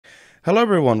Hello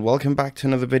everyone, welcome back to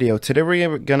another video. Today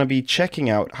we're going to be checking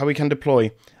out how we can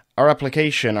deploy our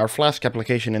application, our Flask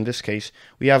application in this case.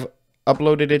 We have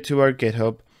uploaded it to our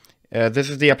GitHub. This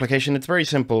is the application. It's very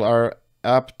simple. Our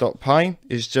app.py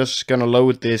is just going to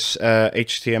load this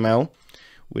HTML,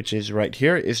 which is right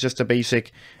here. It's just a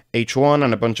basic H1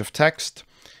 and a bunch of text.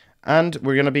 And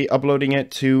we're going to be uploading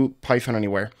it to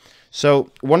PythonAnywhere.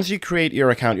 So once you create your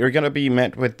account, you're going to be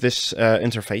met with this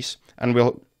interface, and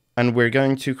we're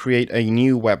going to create a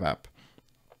new web app.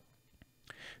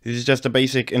 This is just a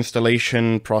basic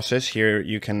installation process. Here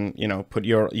you can, put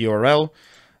your URL.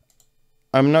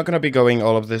 I'm not going to be going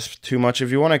all of this too much.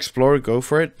 If you want to explore, go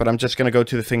for it, but I'm just going to go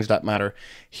to the things that matter.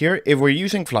 Here, if we're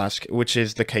using Flask, which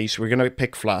is the case, we're going to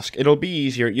pick Flask. It'll be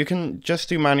easier. You can just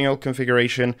do manual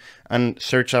configuration and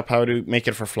search up how to make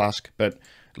it for Flask, but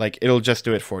it'll just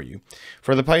do it for you.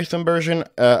 For the Python version,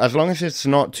 as long as it's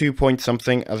not 2 point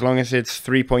something, as long as it's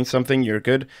 3 point something, you're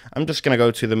good. I'm just going to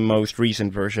go to the most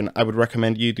recent version. I would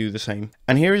recommend you do the same.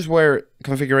 And here is where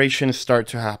configurations start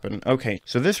to happen. Okay,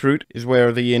 so this route is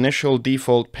where the initial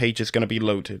default page is going to be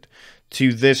loaded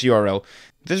to this URL.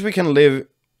 This we can leave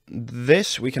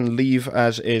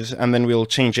as is, and then we'll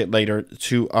change it later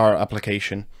to our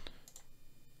application.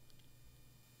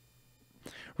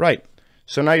 Right.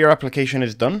 So now your application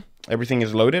is done, everything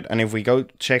is loaded, and if we go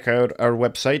check out our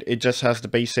website, it just has the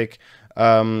basic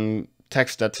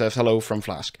text that says hello from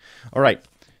Flask. All right,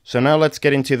 so now let's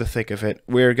get into the thick of it.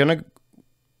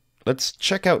 Let's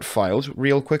check out files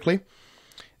real quickly.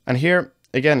 And here,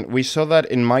 again, we saw that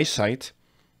in my site,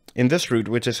 in this route,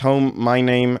 which is home, my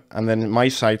name, and then my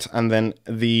site, and then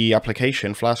the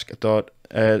application, flask_app.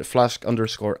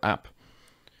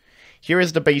 Here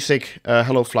is the basic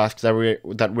hello Flask that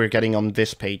we're getting on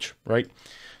this page, right?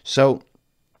 So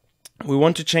we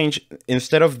want to change,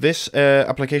 instead of this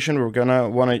application, we're gonna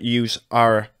want to use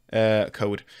our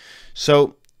code.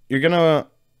 So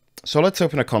let's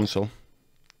open a console.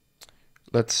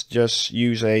 Let's just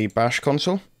use a bash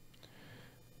console.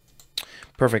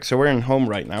 Perfect. So we're in home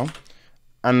right now,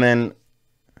 and then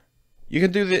you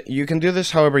can do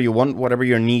this however you want, whatever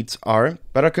your needs are,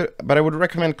 but I would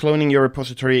recommend cloning your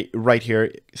repository right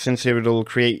here, since it will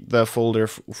create the folder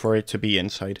for it to be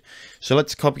inside. So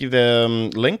let's copy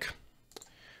the link,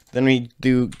 then we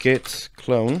do git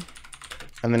clone,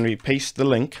 and then we paste the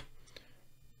link.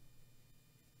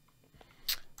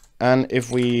 And if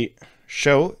we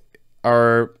show,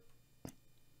 our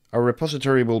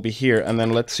repository will be here, and then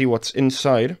let's see what's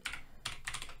inside.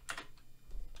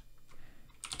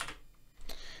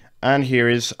 And here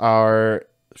is our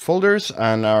folders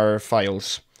and our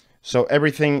files. So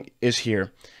everything is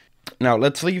here. Now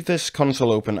let's leave this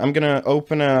console open. I'm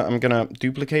gonna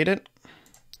duplicate it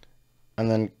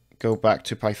and then go back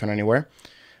to PythonAnywhere.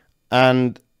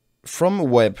 And from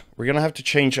web, we're gonna have to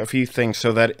change a few things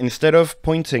so that instead of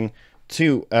pointing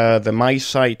to the my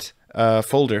site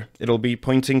folder, it'll be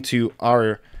pointing to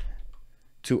our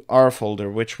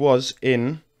folder, which was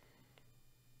in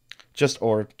just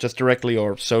directly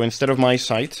orb. So instead of my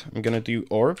site, I'm going to do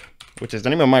orb, which is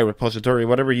the name of my repository.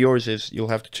 Whatever yours is, you'll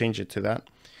have to change it to that.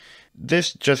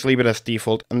 This, just leave it as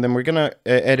default, and then we're going to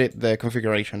edit the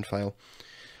configuration file.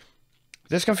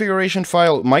 This configuration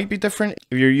file might be different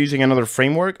if you're using another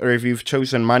framework or if you've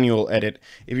chosen manual edit.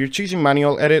 If you're choosing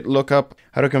manual edit, look up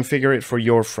how to configure it for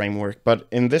your framework. But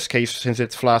in this case, since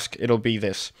it's Flask, it'll be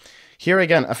this. Here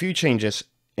again, a few changes.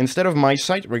 Instead of my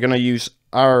site, we're going to use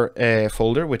our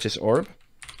folder, which is orb.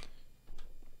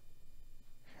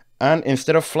 And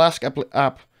instead of Flask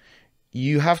app,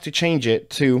 you have to change it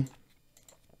to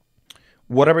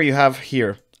whatever you have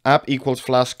here. App equals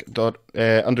Flask dot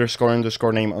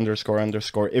 __ name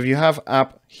 __. If you have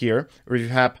app here, or if you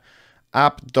have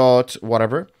app dot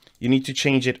whatever, you need to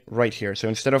change it right here. So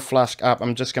instead of Flask app,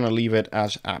 I'm just going to leave it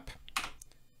as app.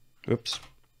 Oops.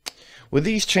 With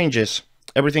these changes,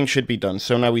 everything should be done.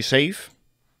 So now we save,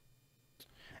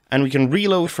 and we can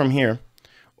reload from here,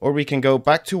 or we can go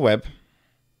back to web,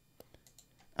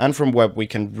 and from web we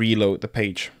can reload the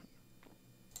page.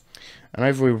 And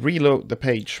if we reload the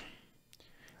page,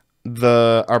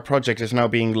 our project is now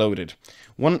being loaded.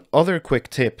 One other quick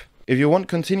tip: if you want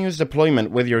continuous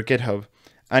deployment with your GitHub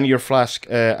and your Flask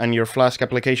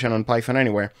application on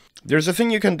PythonAnywhere, there's a thing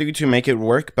you can do to make it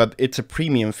work, but it's a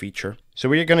premium feature. So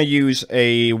we're going to use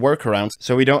a workaround,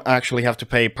 so we don't actually have to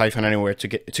pay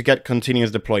PythonAnywhere to get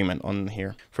continuous deployment on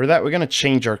here. For that, we're going to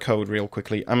change our code real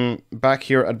quickly. I'm back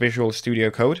here at Visual Studio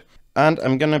Code, and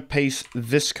I'm going to paste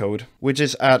this code, which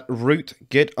is at root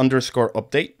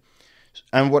git_update.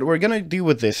 And what we're going to do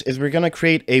with this is we're going to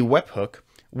create a webhook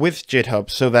with GitHub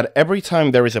so that every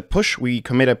time there is a push, we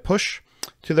commit a push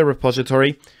to the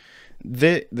repository,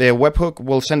 the webhook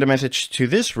will send a message to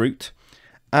this route,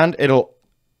 and it'll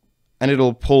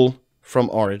pull from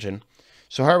origin.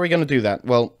 So how are we going to do that?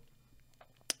 Well,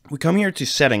 we come here to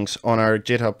settings on our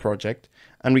GitHub project,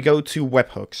 and we go to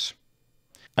webhooks.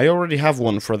 I already have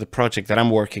one for the project that I'm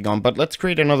working on, but let's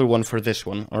create another one for this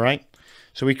one, all right?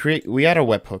 So we add a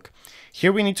webhook.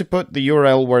 Here we need to put the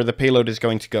URL where the payload is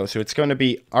going to go. So it's going to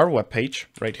be our web page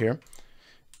right here.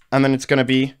 And then it's going to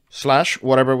be /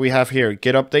 whatever we have here,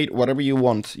 git update, whatever you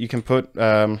want. You can put,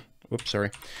 you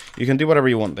can do whatever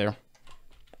you want there.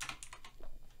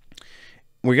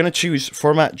 We're going to choose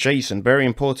format JSON, very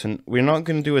important. We're not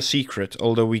going to do a secret,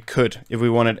 although we could if we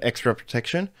wanted extra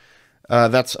protection.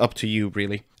 That's up to you,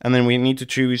 really. And then we need to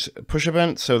choose push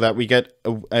event so that we get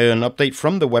an update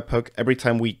from the webhook every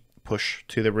time we push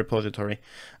to the repository.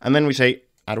 And then we say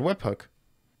add a webhook.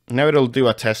 Now it'll do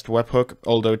a test webhook,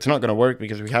 although it's not going to work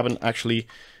because we haven't actually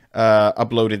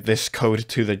uploaded this code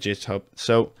to the GitHub.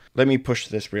 So let me push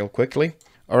this real quickly.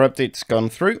 Our update's gone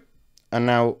through, and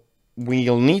now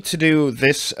we'll need to do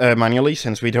this manually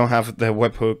since we don't have the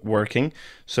webhook working.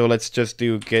 So let's just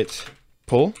do git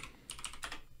pull.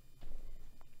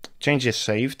 Change is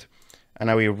saved, and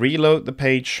now we reload the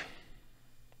page.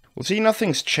 We'll see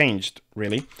nothing's changed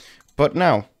really, but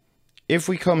now if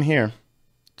we come here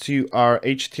to our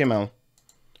HTML,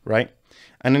 right,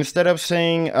 and instead of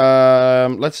saying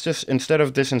instead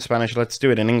of this in Spanish, let's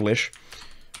do it in English,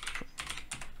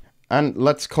 and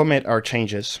let's commit our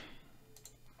changes.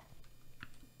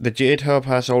 The GitHub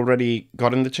has already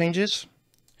gotten the changes.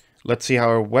 Let's see how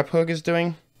our webhook is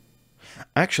doing.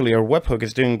 Actually, our webhook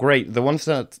is doing great. The one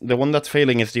that's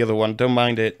failing is the other one. Don't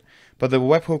mind it. But the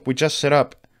webhook we just set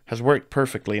up has worked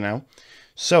perfectly now.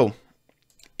 So,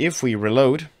 if we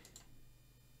reload,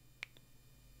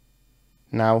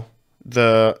 now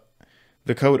the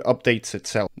code updates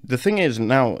itself. The thing is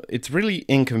now, it's really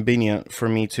inconvenient for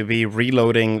me to be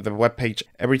reloading the web page.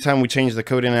 Every time we change the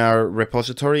code in our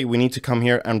repository, we need to come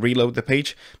here and reload the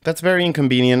page. That's very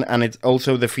inconvenient, and it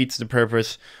also defeats the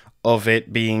purpose of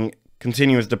it being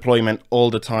continuous deployment all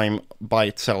the time by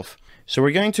itself. So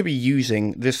we're going to be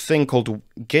using this thing called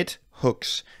Git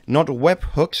Hooks, not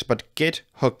webhooks, but Git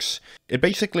Hooks. It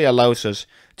basically allows us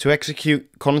to execute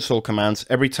console commands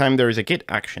every time there is a Git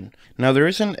action. Now there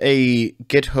isn't a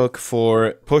Git hook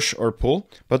for push or pull,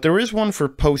 but there is one for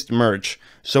post merge.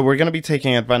 So we're going to be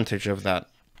taking advantage of that.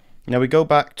 Now we go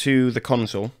back to the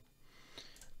console,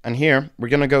 and here we're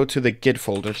going to go to the Git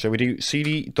folder. So we do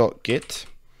cd.git.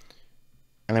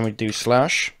 And then we do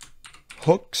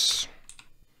 /hooks.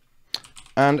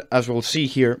 And as we'll see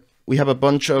here, we have a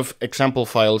bunch of example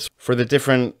files for the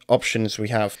different options we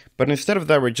have. But instead of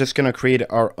that, we're just going to create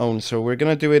our own. So we're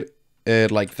going to do it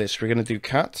like this. We're going to do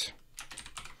cat.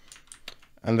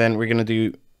 And then we're going to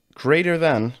do greater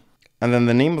than. And then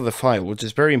the name of the file, which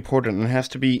is very important. And it has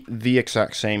to be the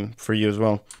exact same for you as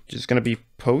well. Which is going to be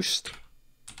post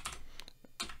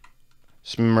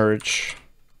merge.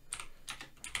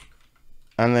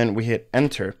 And then we hit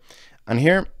enter, and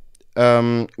here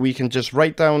we can just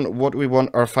write down what we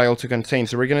want our file to contain.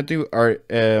 So we're going to do our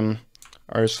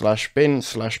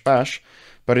 /bin/bash,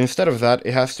 but instead of that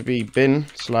it has to be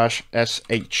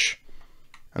bin/sh,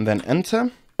 and then enter.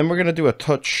 Then we're going to do a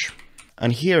touch,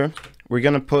 and here we're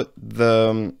going to put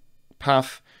the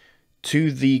path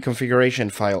to the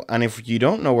configuration file. And if you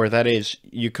don't know where that is,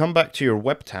 you come back to your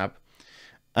web tab.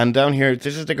 And down here,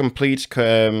 this is the complete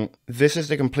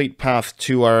path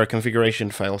to our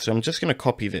configuration file. So I'm just going to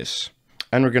copy this,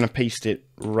 and we're going to paste it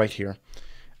right here,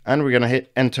 and we're going to hit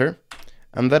enter,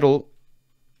 and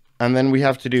then we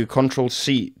have to do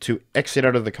Control-C to exit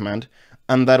out of the command,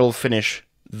 and that'll finish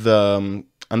and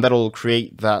that'll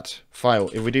create that file.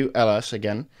 If we do ls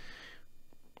again,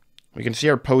 we can see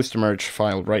our post merge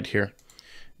file right here.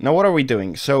 Now what are we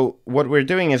doing? So what we're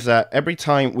doing is that every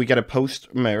time we get a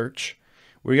post merge,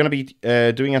 we're going to be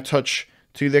doing a touch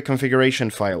to the configuration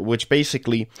file, which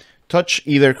basically touch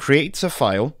either creates a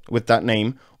file with that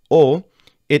name, or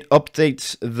it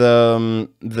updates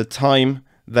the time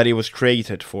that it was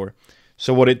created for.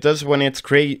 So what it does when it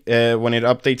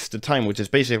updates the time, which is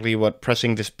basically what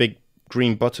pressing this big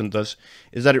green button does,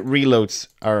 is that it reloads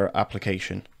our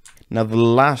application. Now the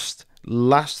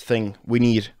last thing we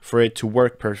need for it to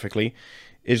work perfectly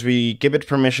is we give it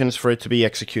permissions for it to be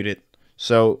executed.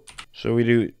 So we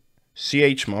do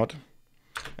chmod,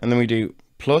 and then we do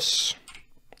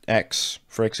 +x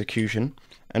for execution,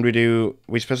 and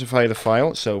we specify the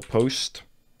file, so post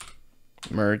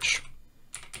merge,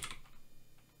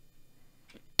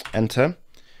 enter,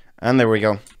 and there we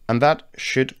go. And that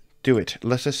should do it.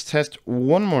 Let's just test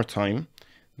one more time.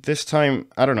 This time,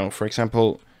 I don't know, for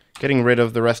example, getting rid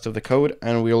of the rest of the code,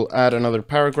 and we'll add another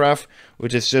paragraph,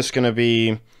 which is just going to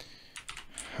be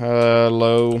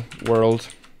hello world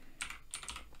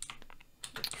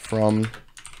from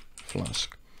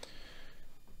Flask.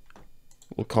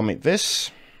 We'll commit this.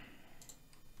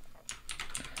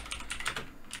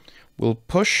 We'll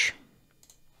push.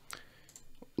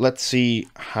 Let's see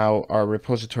how our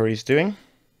repository is doing.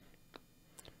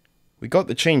 We got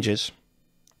the changes.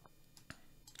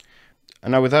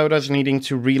 And now, without us needing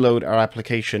to reload our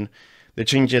application, the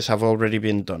changes have already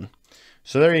been done.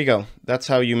 So there you go. That's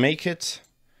how you make it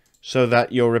so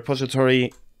that your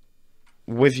repository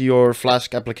with your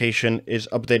Flask application is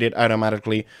updated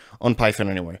automatically on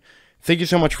PythonAnywhere. Thank you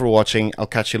so much for watching. I'll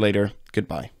catch you later.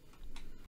 Goodbye.